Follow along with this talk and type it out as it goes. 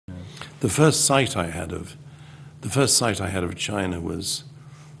The first sight I had of China was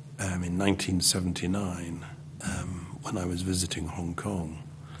in 1979 when I was visiting Hong Kong,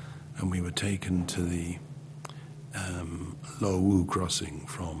 and we were taken to the Lo Wu crossing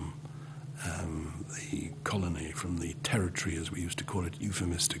from the colony, from the territory, as we used to call it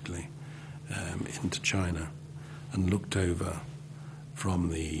euphemistically, into China, and looked over from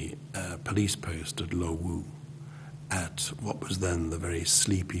the police post at Lo Wu at what was then the very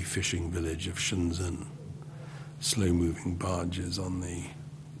sleepy fishing village of Shenzhen. Slow-moving barges on the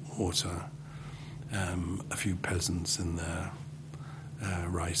water, a few peasants in their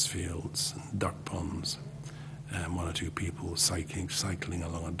rice fields and duck ponds, one or two people cycling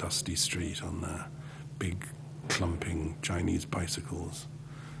along a dusty street on their big clumping Chinese bicycles.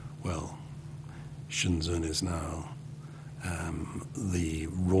 Well, Shenzhen is now the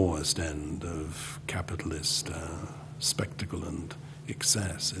rawest end of capitalist spectacle and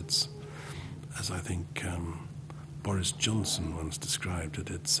excess. It's, as I think Boris Johnson once described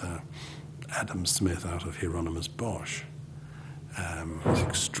it, it's Adam Smith out of Hieronymus Bosch. This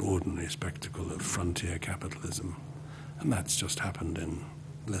extraordinary spectacle of frontier capitalism. And that's just happened in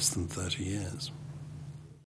less than 30 years.